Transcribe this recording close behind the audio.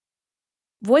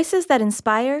Voices that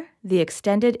Inspire, the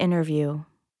extended interview.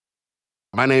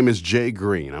 My name is Jay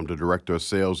Green. I'm the Director of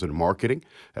Sales and Marketing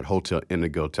at Hotel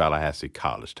Indigo, Tallahassee,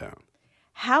 College Town.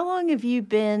 How long have you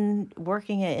been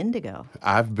working at Indigo?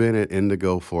 I've been at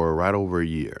Indigo for right over a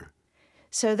year.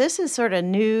 So this is sort of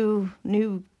new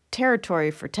territory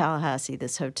for Tallahassee,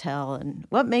 this hotel, and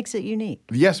what makes it unique?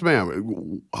 Yes,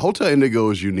 ma'am. Hotel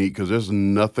Indigo is unique because there's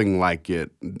nothing like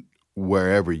it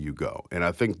wherever you go. And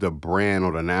I think the brand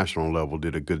on a national level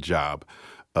did a good job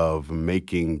of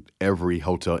making every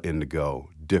Hotel Indigo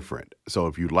different. So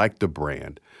if you like the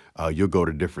brand, you'll go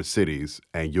to different cities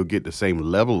and you'll get the same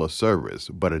level of service,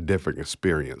 but a different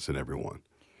experience in everyone.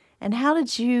 And how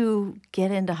did you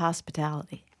get into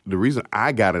hospitality? The reason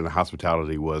I got into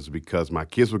hospitality was because my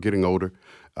kids were getting older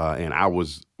and I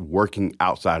was working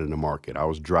outside in the market. I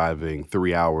was driving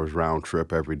 3 hours round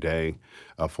trip every day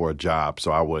for a job.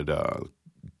 So I would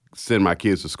send my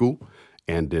kids to school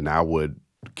and then I would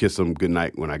kiss them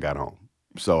goodnight when I got home.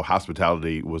 So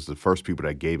hospitality was the first people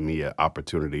that gave me an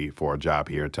opportunity for a job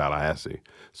here in Tallahassee.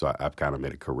 So I've kind of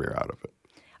made a career out of it.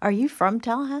 Are you from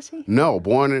Tallahassee? No,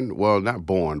 not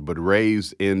born, but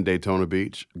raised in Daytona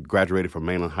Beach. Graduated from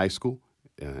Mainland High School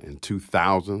in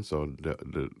 2000. So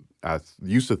I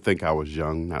used to think I was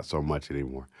young, not so much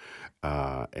anymore.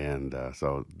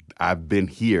 So I've been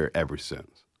here ever since.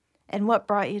 And what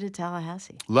brought you to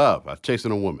Tallahassee? Love. I'm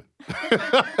chasing a woman.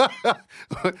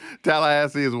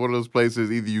 Tallahassee is one of those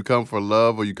places, either you come for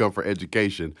love or you come for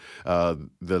education.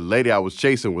 The lady I was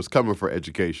chasing was coming for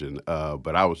education,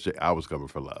 but I was coming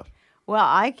for love. Well,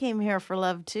 I came here for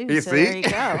love too, You so see? there you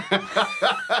go.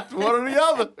 It's one or the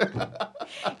other.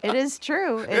 It is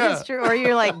true. It is true. Or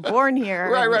you're like born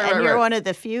here, and you're one of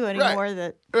the few anymore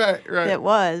that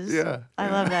was. Yeah. I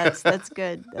love that. That's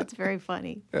good. That's very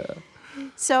funny. Yeah.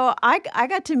 So I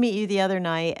got to meet you the other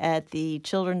night at the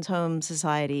Children's Home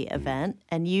Society event,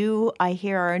 and you, I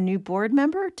hear, are a new board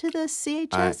member to the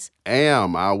CHS? I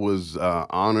am. I was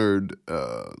honored.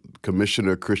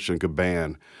 Commissioner Christian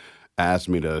Caban asked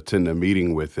me to attend a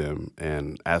meeting with him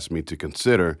and asked me to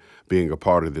consider being a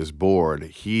part of this board.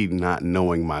 He, not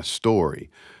knowing my story,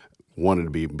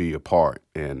 wanted to be a part.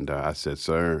 And I said,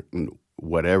 sir,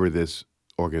 whatever this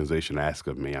organization asks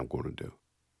of me, I'm going to do.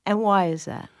 And why is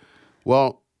that?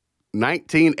 Well,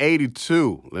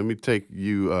 1982, let me take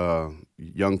you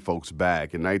young folks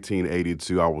back. In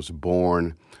 1982, I was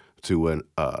born to a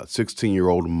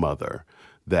 16-year-old mother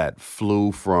that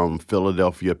flew from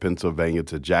Philadelphia, Pennsylvania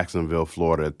to Jacksonville,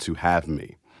 Florida to have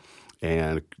me.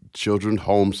 And Children's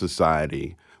Home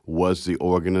Society was the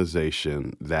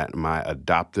organization that my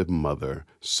adoptive mother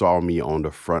saw me on the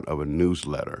front of a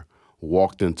newsletter,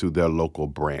 walked into their local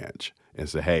branch and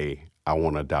said, hey, I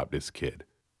want to adopt this kid.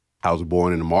 I was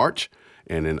born in March,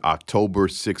 and in October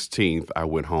 16th, I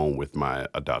went home with my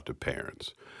adoptive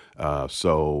parents.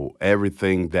 So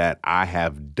everything that I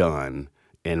have done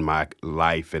in my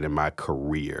life and in my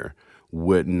career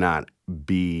would not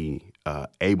be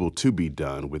able to be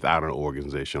done without an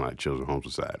organization like Children's Home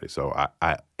Society. So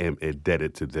I am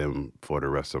indebted to them for the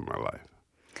rest of my life.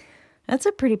 That's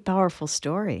a pretty powerful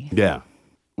story. Yeah.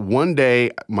 One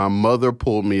day, my mother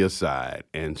pulled me aside,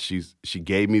 and she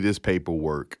gave me this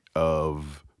paperwork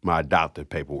of my adoptive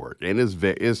paperwork. And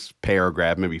it's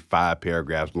paragraph, maybe 5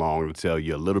 paragraphs long, to tell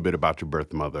you a little bit about your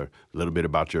birth mother, a little bit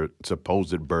about your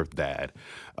supposed birth dad,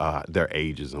 their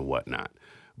ages and whatnot.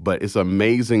 But it's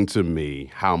amazing to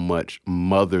me how much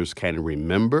mothers can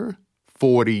remember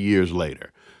 40 years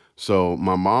later. So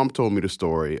my mom told me the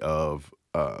story of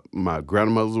my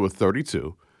grandmother was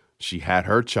 32. She had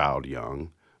her child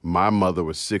young. My mother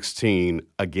was 16,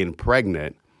 again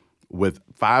pregnant, with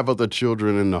 5 other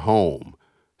children in the home.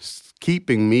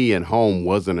 Keeping me at home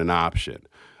wasn't an option.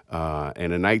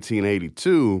 And in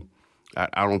 1982,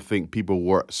 I don't think people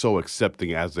were so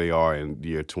accepting as they are in the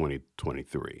year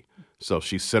 2023. So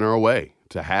she sent her away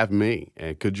to have me.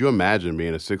 And could you imagine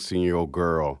being a 16-year-old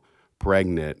girl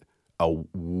pregnant,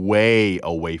 way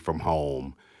away from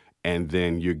home, and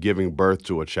then you're giving birth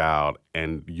to a child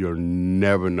and you'll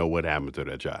never know what happened to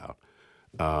that child.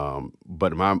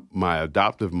 But my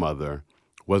adoptive mother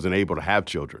wasn't able to have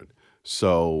children.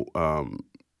 So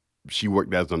she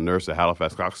worked as a nurse at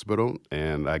Halifax Hospital,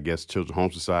 and I guess Children's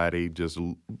Home Society just,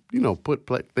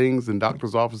 put things in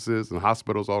doctor's offices and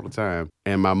hospitals all the time.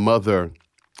 And my mother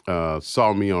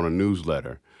saw me on a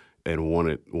newsletter and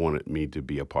wanted me to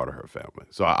be a part of her family.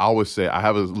 So I always say, I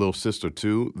have a little sister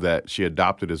too that she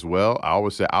adopted as well. I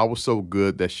always say I was so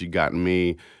good that she got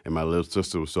me, and my little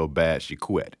sister was so bad she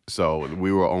quit. So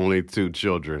we were only 2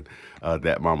 children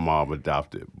that my mom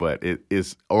adopted. But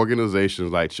it's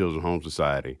organizations like Children's Home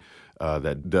Society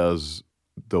that does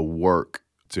the work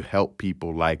to help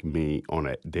people like me on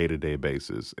a day-to-day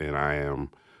basis, and I am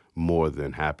more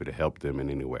than happy to help them in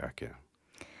any way I can.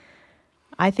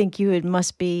 I think it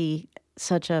must be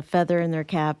such a feather in their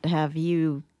cap to have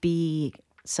you be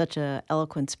such a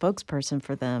eloquent spokesperson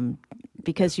for them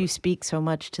because you speak so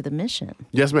much to the mission.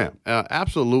 Yes, ma'am.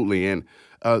 Absolutely. And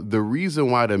the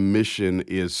reason why the mission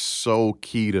is so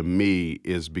key to me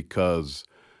is because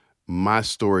my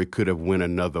story could have went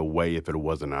another way if it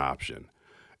wasn't an option.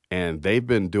 And they've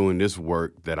been doing this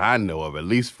work that I know of at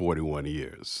least 41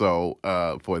 years. So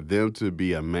for them to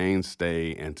be a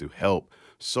mainstay and to help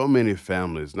so many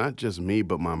families, not just me,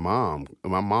 but my mom.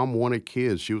 My mom wanted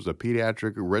kids. She was a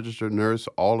pediatric registered nurse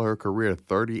all her career,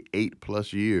 38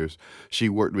 plus years. She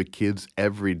worked with kids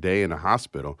every day in a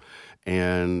hospital,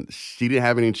 and she didn't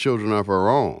have any children of her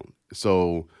own.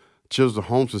 So Children's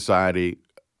Home Society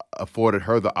afforded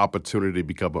her the opportunity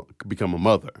to become a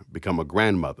mother, become a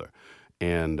grandmother.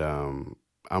 And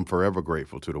I'm forever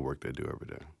grateful to the work they do every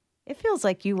day. It feels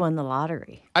like you won the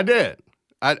lottery. I did.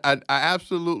 I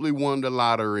absolutely won the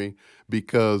lottery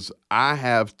because I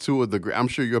have two of the, I'm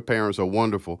sure your parents are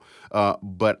wonderful,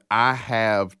 but I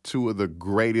have two of the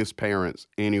greatest parents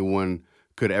anyone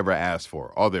could ever ask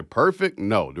for. Are they perfect?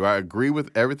 No. Do I agree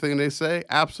with everything they say?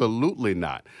 Absolutely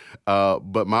not.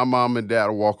 But my mom and dad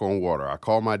walk on water. I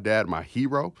call my dad my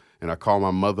hero, and I call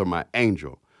my mother my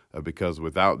angel, because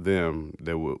without them,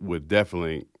 there would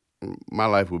definitely, my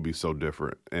life would be so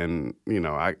different. And, you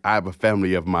know, I have a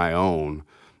family of my own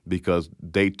because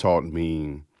they taught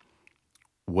me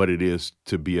what it is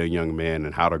to be a young man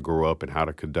and how to grow up and how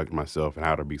to conduct myself and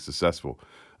how to be successful.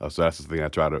 So that's the thing I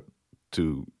try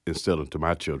to instill into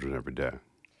my children every day.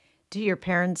 Do your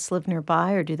parents live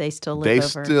nearby, or do they still live They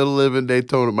over? still live in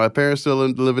Daytona. My parents still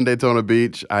live in Daytona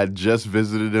Beach. I just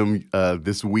visited them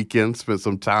this weekend, spent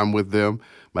some time with them.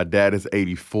 My dad is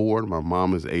 84. My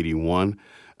mom is 81.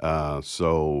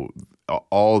 So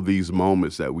all these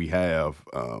moments that we have,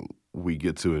 we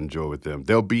get to enjoy with them.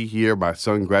 They'll be here. My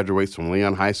son graduates from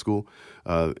Leon High School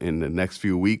in the next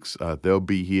few weeks. They'll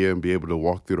be here and be able to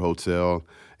walk through the hotel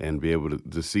and be able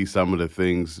to see some of the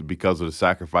things because of the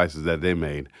sacrifices that they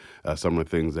made, some of the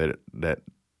things that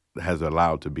has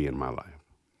allowed to be in my life.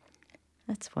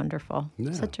 That's wonderful.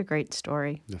 Yeah. Such a great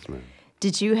story. Yes, ma'am.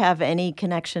 Did you have any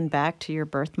connection back to your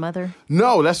birth mother?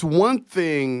 No, that's one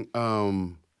thing.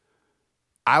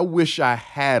 I wish I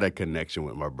had a connection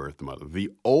with my birth mother.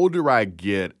 The older I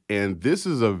get, and this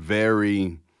is a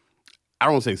very, I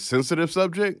don't want to say sensitive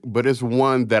subject, but it's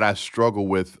one that I struggle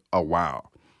with a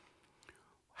while.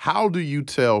 How do you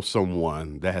tell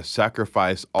someone that has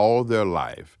sacrificed all their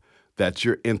life that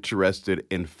you're interested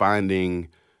in finding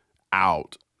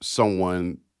out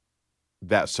someone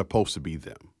that's supposed to be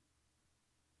them?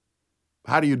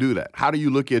 How do you do that? How do you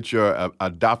look at your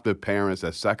adoptive parents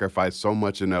that sacrificed so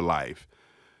much in their life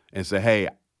and say, hey,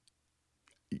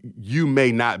 you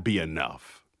may not be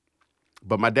enough?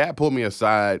 But my dad pulled me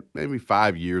aside maybe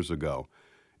 5 years ago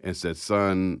and said,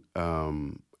 son,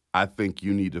 I think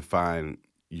you need to find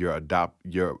your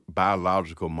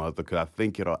biological mother, because I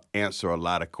think it'll answer a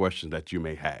lot of questions that you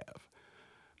may have.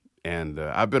 And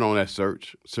I've been on that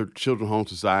search. Children's Home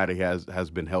Society has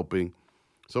been helping.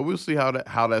 So we'll see how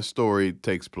that story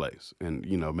takes place. And,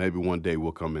 you know, maybe one day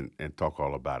we'll come in and talk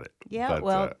all about it. Yeah,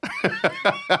 but,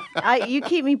 you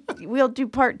keep me, we'll do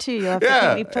part 2. You'll have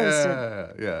to keep me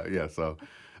posted. Yeah. So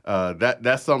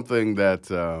that's something that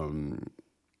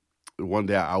one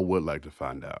day I would like to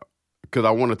find out, because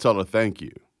I want to tell her thank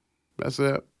you. That's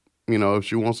it. You know, if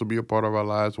she wants to be a part of our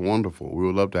lives, wonderful. We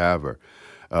would love to have her.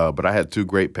 But I had 2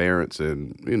 great parents,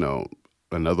 and, you know,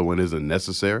 another one isn't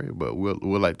necessary, but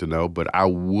we'll like to know. But I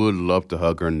would love to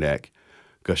hug her neck,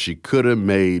 because she could have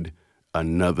made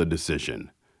another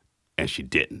decision, and she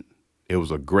didn't. It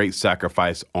was a great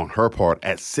sacrifice on her part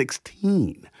at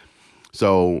 16.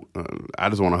 So I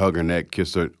just want to hug her neck,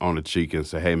 kiss her on the cheek, and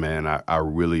say, hey, man, I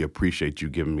really appreciate you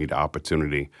giving me the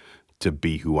opportunity to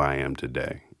be who I am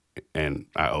today, and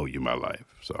I owe you my life.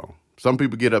 So some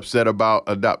people get upset about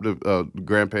adoptive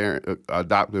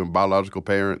biological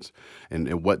parents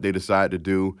and what they decide to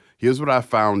do. Here's what I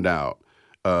found out.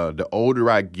 The older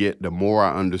I get, the more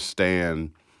I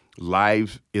understand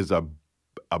life is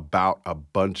about a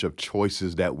bunch of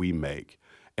choices that we make.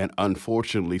 And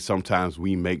unfortunately, sometimes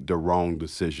we make the wrong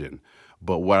decision.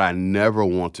 But what I never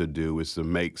want to do is to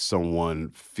make someone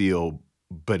feel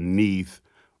beneath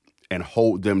and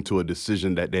hold them to a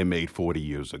decision that they made 40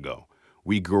 years ago.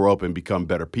 We grow up and become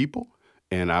better people,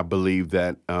 and I believe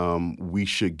that we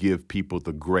should give people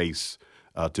the grace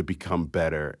to become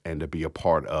better and to be a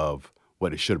part of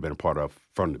what it should have been a part of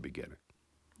from the beginning.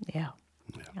 Yeah,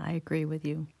 I agree with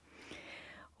you.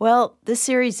 Well, this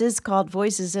series is called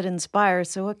Voices That Inspire,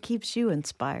 so what keeps you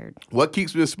inspired? What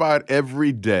keeps me inspired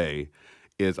every day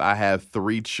is I have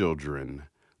 3 children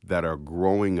that are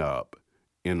growing up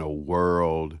in a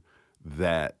world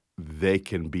that they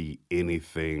can be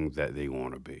anything that they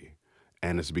want to be.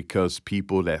 And it's because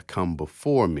people that come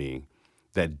before me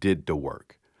that did the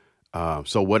work.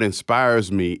 So what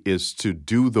inspires me is to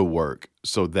do the work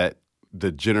so that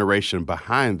the generation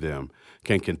behind them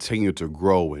can continue to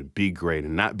grow and be great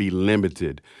and not be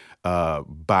limited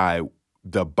by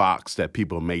the box that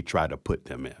people may try to put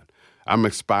them in. I'm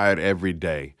inspired every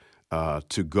day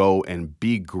to go and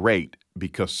be great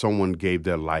because someone gave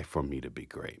their life for me to be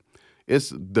great. It's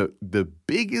the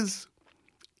biggest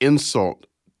insult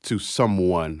to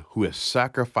someone who has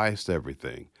sacrificed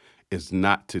everything is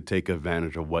not to take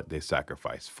advantage of what they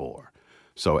sacrificed for.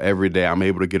 So every day I'm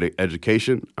able to get an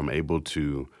education. I'm able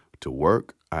to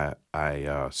work.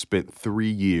 I spent 3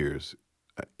 years.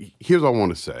 Here's what I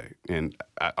want to say, and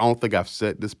I don't think I've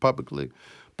said this publicly,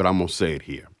 but I'm going to say it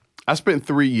here. I spent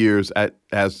 3 years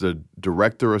as the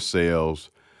director of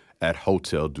sales at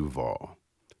Hotel Duval.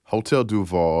 Hotel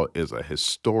Duval is a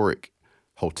historic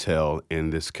hotel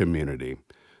in this community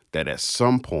that at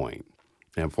some point,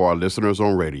 and for our listeners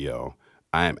on radio,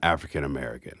 I am African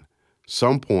American.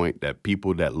 Some point that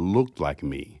people that looked like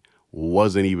me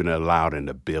wasn't even allowed in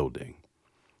the building.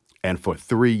 And for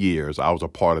 3 years, I was a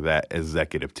part of that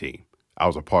executive team. I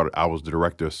was the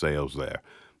director of sales there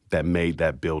that made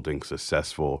that building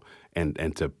successful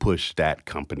and to push that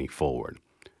company forward.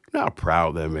 You know how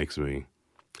proud that makes me?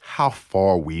 How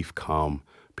far we've come.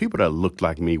 People that looked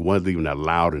like me wasn't even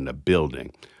allowed in the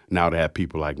building. Now they have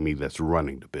people like me that's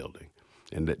running the building.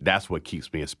 And that's what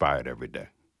keeps me inspired every day.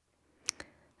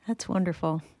 That's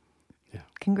wonderful. Yeah.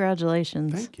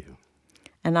 Congratulations. Thank you.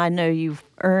 And I know you've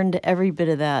earned every bit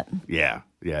of that. Yeah.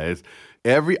 It's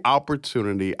every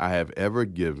opportunity I have ever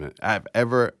given,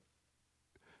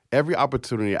 every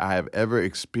opportunity I have ever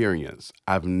experienced,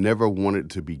 I've never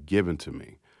wanted to be given to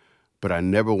me, but I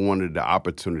never wanted the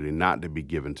opportunity not to be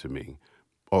given to me.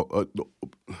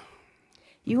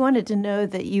 You wanted to know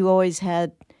that you always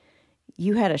had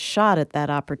a shot at that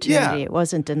opportunity. Yeah. It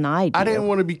wasn't denied you. I didn't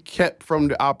want to be kept from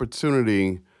the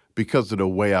opportunity because of the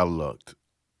way I looked.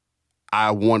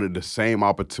 I wanted the same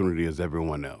opportunity as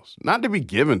everyone else, not to be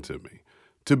given to me,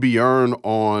 to be earned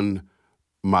on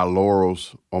my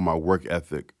laurels, on my work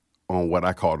ethic, on what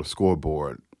I call the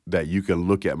scoreboard, that you can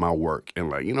look at my work and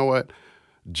like, you know what?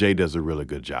 Jay does a really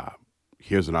good job.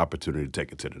 Here's an opportunity to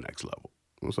take it to the next level.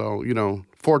 So,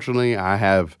 fortunately, I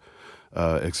have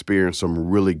experienced some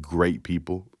really great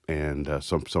people and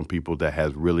some people that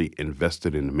has really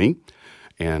invested in me.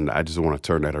 And I just want to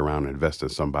turn that around and invest in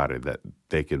somebody that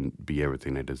they can be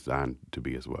everything they're designed to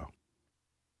be as well.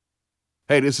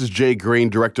 Hey, this is Jay Green,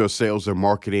 Director of Sales and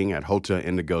Marketing at Hotel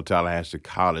Indigo, Tallahassee,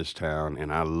 College Town,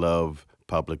 and I love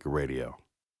public radio.